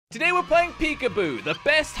Today we're playing Peekaboo, the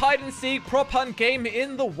best hide-and-seek prop hunt game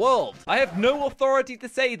in the world. I have no authority to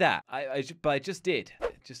say that, but I just did.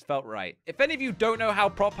 It just felt right. If any of you don't know how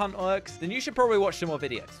prop hunt works, then you should probably watch some more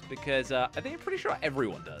videos, because I think I'm pretty sure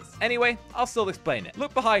everyone does. Anyway, I'll still explain it.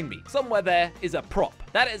 Look behind me. Somewhere there is a prop.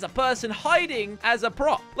 That is a person hiding as a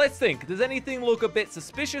prop. Let's think. Does anything look a bit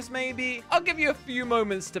suspicious, maybe? I'll give you a few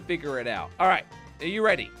moments to figure it out. All right, are you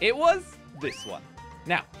ready? It was this one.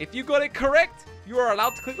 Now, if you got it correct, you are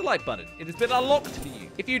allowed to click the like button. It has been unlocked for you.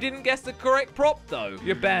 If you didn't guess the correct prop, though,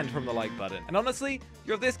 you're banned from the like button. And honestly,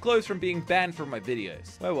 you're this close from being banned from my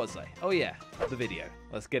videos. Where was I? Oh, yeah, the video.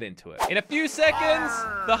 Let's get into it. In a few seconds,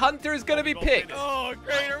 the hunter is going to be picked. Oh,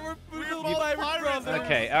 Crainer, we're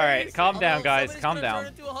okay, all right. Calm down, guys. Calm down.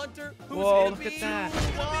 Whoa, look at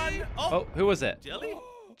that. Oh, who was it? Jelly?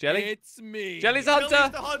 Jelly? It's me. Jelly's hunter.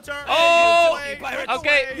 Jelly's the hunter. Oh!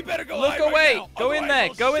 Okay. You better go look away. Right go in there.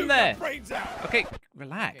 Go in there. Okay,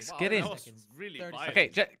 relax. Okay, get in. Really okay,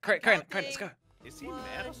 Crane, let's go. Is he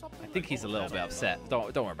mad or something? I think he's a little bit upset.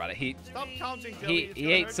 Don't worry about it. He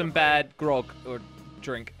ate some hurt bad grog or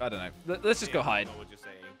drink. I don't know. Let's just go hide. I don't know what you're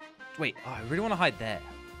saying. Wait, oh, I really want to hide there.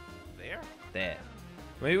 There? There.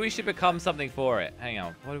 Maybe we should become something for it. Hang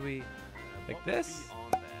on. What do we... Like this?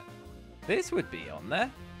 This would be on there.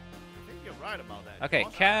 I think you're right about that. Okay,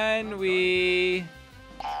 can we...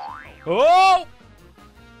 Oh!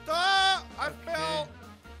 Ah, I fell.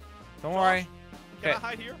 Don't worry. Can I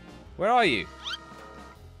hide here? Where are you?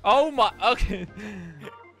 Oh my... Okay.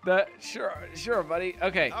 Sure, buddy.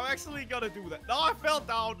 Okay. I'm actually gonna do that. No, I fell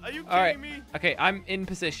down. Are you kidding me? Okay, I'm in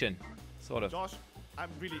position. Sort of. Josh, I'm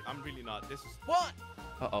really not. This is... What?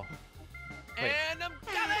 Uh-oh. Wait. And I'm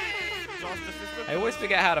coming! Josh, does this look I always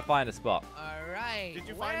forget how to find a spot. All right. Did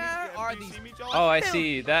you find me? Where are Do you these? see me, Josh? Oh, I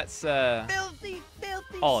see. That's, Filthy,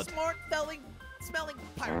 odd. smelling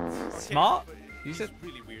pirates. Smart? But You it's said...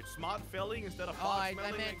 really weird. Smart felling instead of Oh, fart I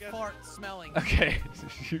smelling, meant guess. fart smelling. Okay.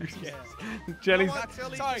 Yeah. Jelly's... You know what,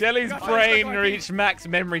 Jelly? Sorry. Jelly's Guys, brain guys, reached max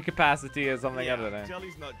memory capacity or something. Yeah, I don't know.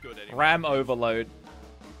 Jelly's not good anymore. RAM overload.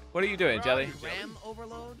 What are you doing, Where are Jelly? you, Jelly? RAM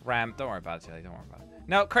overload? RAM. Don't worry about it, Jelly. Don't worry about it.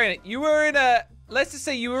 Now, Crainer, you were in a... Let's just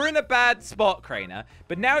say you were in a bad spot, Crainer,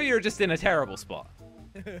 but now you're just in a terrible spot.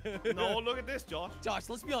 No, look at this, Josh. Josh,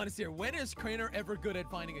 let's be honest here. When is Crainer ever good at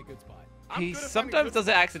finding a good spot? He sometimes does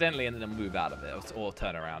it accidentally and then move out of it or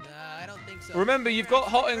turn around. I don't think so. Remember, you've got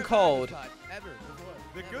hot and cold. Ever before.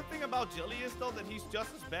 The good thing about Jelly is, though, that he's just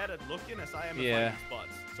as bad at looking as I am Yeah. at finding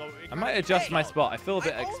spots. So it I might adjust my spot. I feel a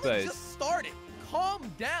bit I only exposed. just started. Calm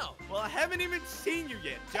down. Well, I haven't even seen you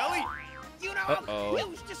yet, Jelly. You know, Uh-oh. he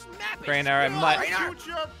was just napping. Crainer,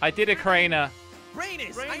 I did a Crainer.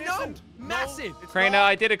 Brainus, Brain I know. isn't. No, Massive. it's Crainer, not.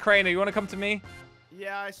 I did a Crainer. You want to come to me?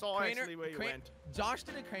 Yeah, I saw actually where you went. Josh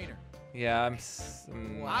did a Crainer. Yeah, I'm...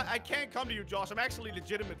 I can't come to you, Josh. I'm actually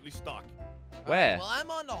legitimately stuck. Where? Well, I'm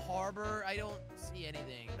on the harbor. I don't see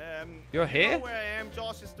anything. You're you here? know where I am,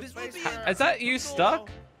 Josh. Is the This place would be- where Is that you stuck?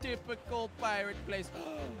 Typical pirate place.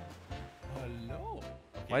 Hello.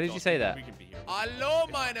 Why did you Josh, say that? We can be here. Hallo,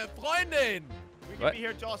 meine Freundin. We can What? be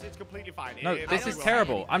here, Josh. It's completely fine. No, It- this it's is all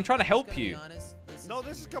terrible. right. I'm trying to help Just gonna you. be honest, No,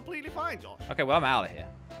 this is completely fine, Josh. Okay, well, I'm out of here.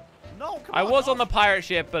 No, come I on, was Josh. on the pirate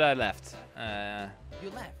ship, but I left. You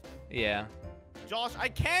left. Yeah. Josh, I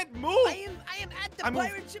can't move. I am at the I moved.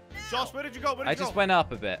 pirate ship now. Josh, where did you go? Where did I you go? just went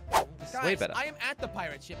up a bit. It's way Guys, better. I am at the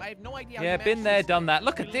pirate ship. I have no idea how Yeah, you been managed there, to done escape. that.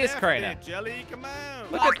 Look You at this, left Crainer. it, Jelly, come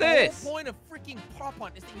on. Look at this. The whole point of freaking prop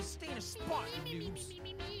hunt is that you stay in a spot, you noobs.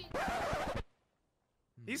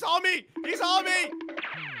 He's on me. He's on me.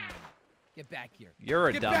 Get back here. You're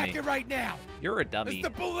a Get dummy. back here right now. You're a dummy. It's the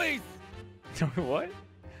police. What?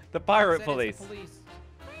 The pirate Said police. it's the police.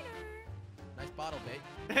 Nice bottle, babe.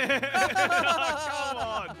 Come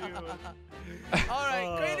on, dude. All right,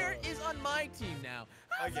 Oh. Crainer is on my team now.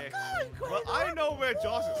 How's Okay. it going, Crainer? Well, I know where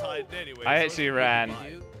Josh is hiding anyway. I so actually it's ran.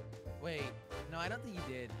 fine. You? Wait, no, I don't think you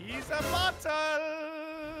did. He's a bottle.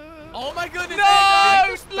 Oh my goodness! No!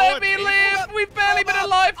 Just Let throw me it. live! We've barely been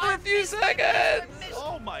alive for a few seconds!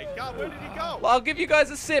 Oh my God, where did he go? Well, I'll give you guys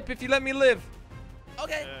a sip if you let me live.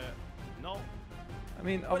 Okay. No. I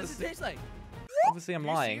mean, What does it obviously, taste like? obviously I'm You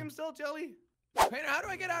see lying. him still, Jelly? Crainer, how do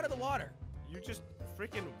I get out of the water? You just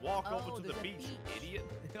freaking walk Oh, over to the there's a beach, beach. idiot.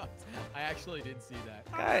 I actually didn't see that.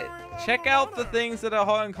 Guys, check out the things that are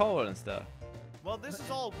hot and cold and stuff. Well, this is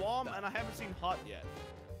all warm, and I haven't seen hot yet.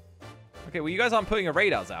 Okay, well, you guys aren't putting your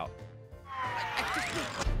radars out. I just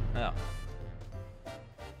did. Oh.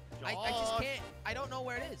 I just can't. I don't know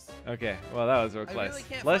where it is. Okay, well, that was real I close. really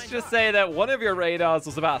can't Let's find just Josh. say that one of your radars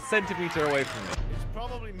was about a centimeter away from me. It's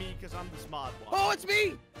probably me because I'm the smart one. Oh, it's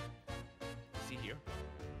me! Is he here?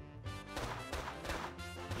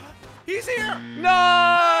 He's here!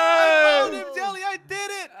 No!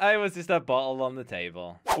 I was just a bottle on the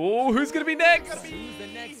table. Oh, who's gonna be next? Who's the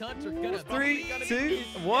next hunter gonna be? 3, 2,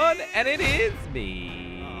 1, and it is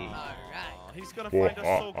me. He's gonna find us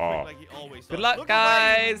so quick like he always does. Good luck, Look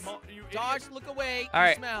guys. away, you Josh, look away. All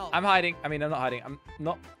right, Smell. I'm hiding. I mean, I'm not hiding. I'm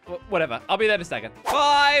not. Whatever. I'll be there in a second.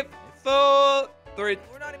 5, 4, 3,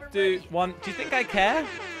 We're not even 2, ready. 1. Do you think I care? See?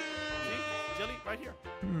 Jelly, right here.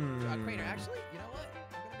 Crainer, actually, you know what?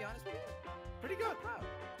 I'm gonna be honest with you. Pretty good. Proud.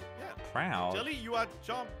 Yeah. Proud. Jelly, you are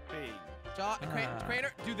jumping.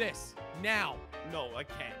 Crainer, do this now. No, I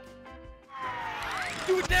can't.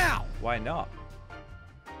 Do it now. Why not?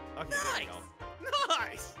 Okay, there we go.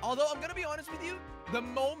 Nice. Although I'm gonna be honest with you, the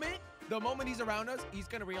moment he's around us, he's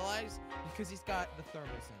gonna realize because he's got the thermal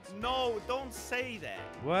sensor. No, don't say that.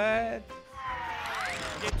 What?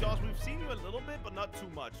 Okay, Josh, we've seen you a little bit, but not too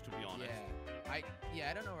much, to be honest. Yeah,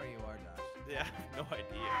 I don't know where you are, Josh. Yeah, I have no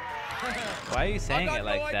idea. Why are you saying it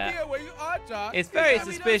like I got no idea where you are, Josh. It's very I mean, I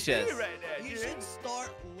see suspicious. you right there, You dude. should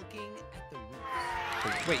start looking at the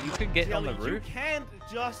roof. Wait, you could get on the Jelly, roof? You can't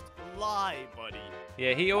just lie, buddy.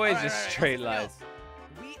 Yeah, he always Alright, just alright, straight something lies. else.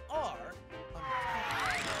 We are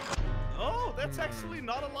on Oh, that's actually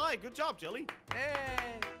not a lie. Good job, Jelly. the top.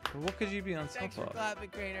 Hey, What could you be on thanks top for of? clapping,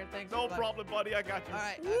 Crainer. Thanks No for clapping. problem, buddy. I got you. All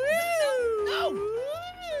right.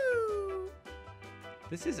 No.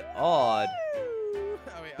 This is odd. Oh,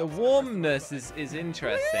 wait, The I'm sorry, warmness is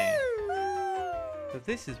interesting. But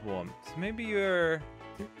this is warm. So maybe you're...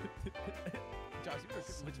 Josh, you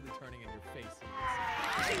were literally turning in your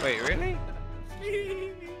face. Wait, really?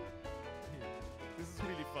 This is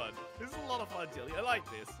really fun. This is a lot of fun, Jelly. I like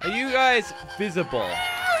this. Are you guys visible?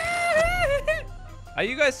 Are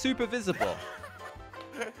you guys super visible?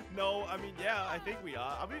 No, I mean, yeah, I think we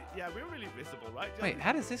are. I mean, yeah, we're really visible, right, Jelly? Wait,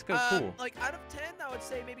 how does this go cool? Like out of 10, I would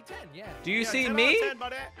say maybe 10. Yeah. Do you Yeah, see 10 out of me? 10,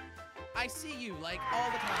 buddy. I see you like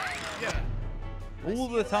all the time. Yeah. I All see the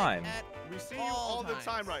you, like, time? at We see you all all the times.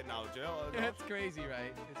 time right now, Jill. It's crazy,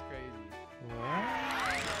 right? It's crazy.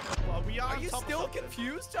 What? Well, we are Are you on top of still something.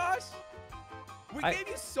 confused, Josh? We I- gave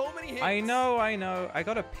you so many hints. I know. I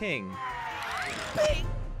got a ping. Bing!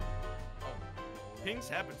 Pings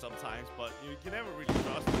happen sometimes, but you can never really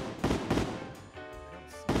trust them.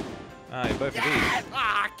 Ah, you both of Yes!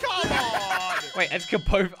 Ah, come on! these. Wait, it's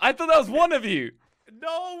both. I thought that was one of you.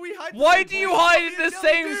 No, we hide. Why do you hide in the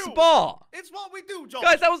same spot? It's what we do, Josh.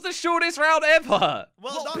 Guys, that was the shortest round ever.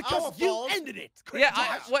 well, not because our you fault. ended it. Yeah,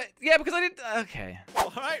 Josh. yeah, because I didn't. Okay.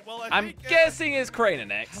 All right, well, I'm think, guessing it's Crainer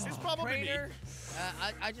next. it's probably me. Crainer,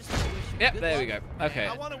 I just want to wish you Yep, good there we luck. go. Okay.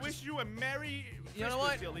 I want to wish you a merry You know Christmas,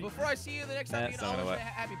 what? Jelly. Before I see you the next time, That's you can not gonna always work.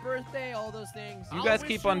 say happy birthday, all those things. You I'll guys wish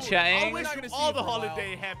keep on I'll chatting. wish Not you gonna see all you the for a while.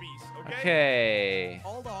 holiday happies, okay? Okay.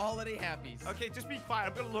 All the holiday happies. Okay, just be quiet.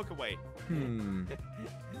 I'm gonna look away.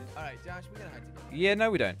 All right, Josh, we're gonna hide together. Yeah,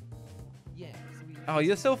 no, we don't. Yes, we do. Oh,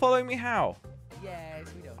 you're still following me? How? Yes,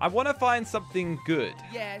 we don't. I want to find something good,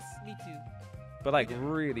 Yes, me too. but like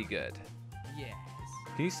really good. Yes.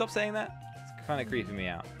 Can you stop saying that? It's kind of creeping me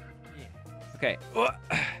out. Yeah. Okay.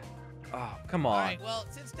 Oh, come All on. right. Well,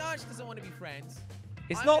 since Josh doesn't want to be friends,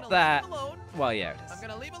 It's I'm not gonna that. Leave him alone. Well, yeah, it I'm is.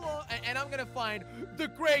 gonna leave him alone, and I'm gonna find the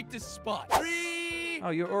greatest spot. 3. Oh,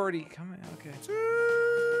 you're already coming. Okay.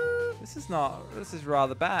 2. This is not. This is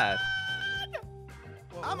rather bad.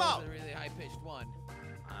 What I'm was out. the really high-pitched one?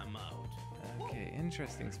 I'm out. Okay,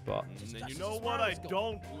 interesting spot. And then Josh, you this know is where what I I was going.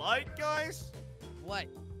 don't like, guys? What?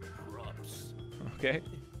 Props. Okay.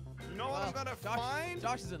 You know what I'm gonna find?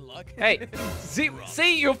 Josh is in luck. Hey,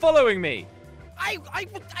 see, you're following me. I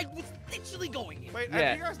was literally going in. Wait, Yeah.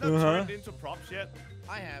 have you guys not turned into props yet?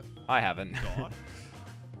 I have. I haven't. God.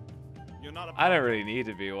 You're not a I don't prop. really need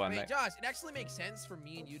to be one. Wait, Josh, it actually makes sense for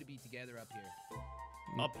me and you to be together up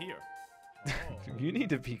here. Up here. You need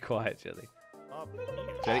to be quiet, Jelly. Up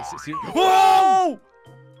Jelly, whoa!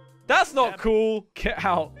 That's not Damn. cool. Get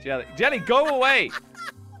out, Jelly. Jelly, go away.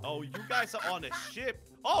 Oh, you guys are on a ship.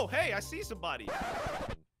 Oh, hey, I see somebody.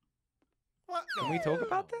 What? Can we talk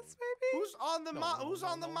about this, maybe? Who's on the Who's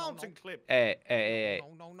on the no, mountain clip? Hey.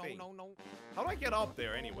 No. How do I get up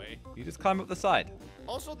there anyway? You just climb up the side.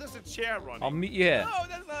 Also, there's a chair running. I'll meet you here. No,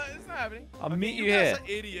 that's not happening. I'll Okay, meet you guys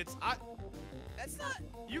here. are idiots. That's not.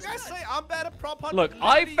 You guys say I'm bad at prop hunting. Look,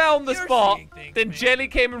 I found the You're spot, seeing things, then man. Jelly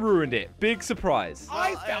came and ruined it. Big surprise.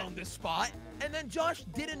 I Well, found the spot, and then Josh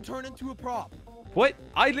didn't turn into a prop. What?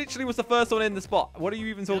 I literally was the first one in the spot. What are you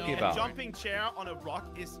even talking No. A about? jumping chair on a rock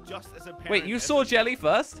is just as apparent. Wait, you as saw Jelly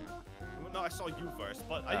first? No, I saw you first.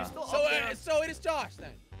 But are Ah. you still So, up there? so it is Josh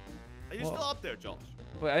then. Are you still up there, Josh?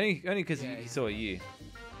 Wait, only because Yeah, he yeah. saw you.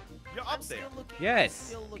 You're up there.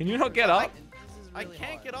 Yes. Can you not get up? I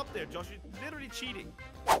can't get up there, Josh. You're literally cheating.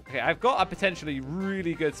 Okay, I've got a potentially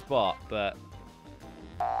really good spot, but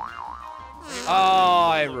Oh,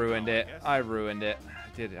 I ruined it. I ruined it.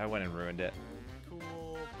 I went and ruined it.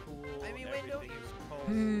 Cool. I mean, Everything is cold.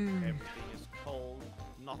 Everything is cold.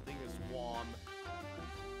 Nothing is warm.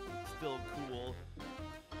 Still cool.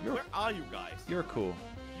 Where are you guys? You're cool.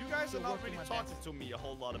 You guys are Still not working really my talking to me a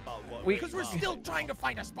whole lot about what. Because we're still trying to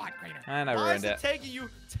find a spot, Crainer. And I Why ruined is it. it taking you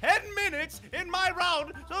 10 minutes in my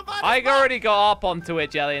round to find a I spot? already got up onto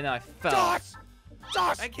it, Jelly, and I fell.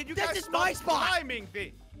 Josh, And can you this guys is stop my spot. climbing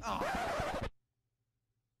thing? Oh.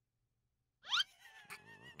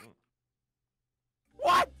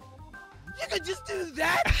 What? You could just do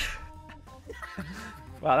that?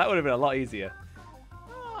 Wow, that would have been a lot easier.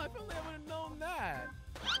 Oh, if only I would have known that.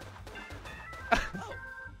 Oh,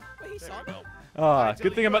 wait, he There saw we me. go. Oh, Jelly,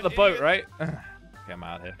 good thing I'm you're at the an boat, idiot. right? Okay, I'm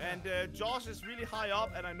out of here. And Josh is really high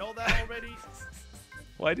up, and I know that already.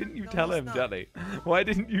 Why didn't you No, tell he's him, not. Jelly? Why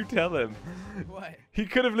didn't you tell him? What? He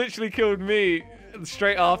could have literally killed me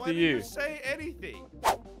straight Why after didn't you. you say anything?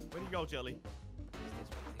 Where'd you go, Jelly?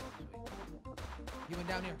 He went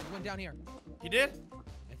down here. He went down here. He did?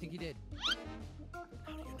 I think he did. How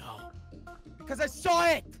do you know? Because I saw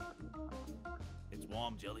it. It's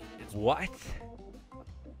warm, Jelly. It's What?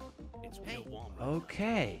 It's Hey. real warm.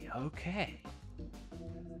 Okay.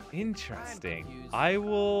 Interesting. confused.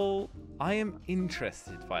 I am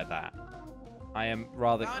interested by that. I am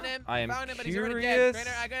rather. Found him. I am Found him, but he's already dead.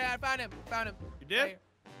 curious. Crainer, I found him. Found him. You did? Right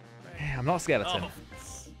here. I'm not a skeleton. Oh.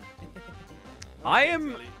 I Okay,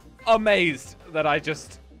 am Jelly. amazed that I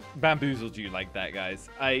just bamboozled you like that, guys.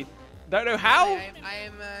 I don't know how. I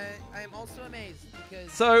am also amazed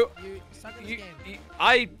because So, you suck at this game.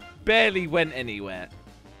 I barely went anywhere.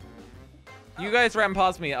 You guys ran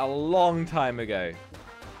past me a long time ago.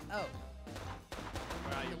 Oh,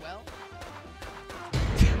 Where are in you? the well?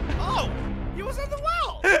 Oh! He was in the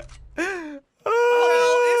well!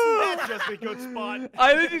 Oh, Well, isn't that just a good spot?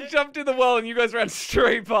 I literally jumped in the well and you guys ran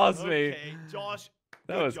straight past me. Okay, Josh.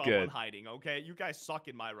 That good was job good. on hiding, okay? You guys suck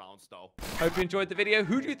in my rounds, though. Hope you enjoyed the video.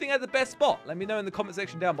 Who do you think had the best spot? Let me know in the comment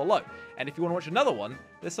section down below. And if you want to watch another one,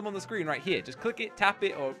 there's some on the screen right here. Just click it, tap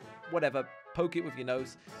it, or whatever. Poke it with your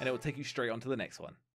nose, and it will take you straight onto the next one.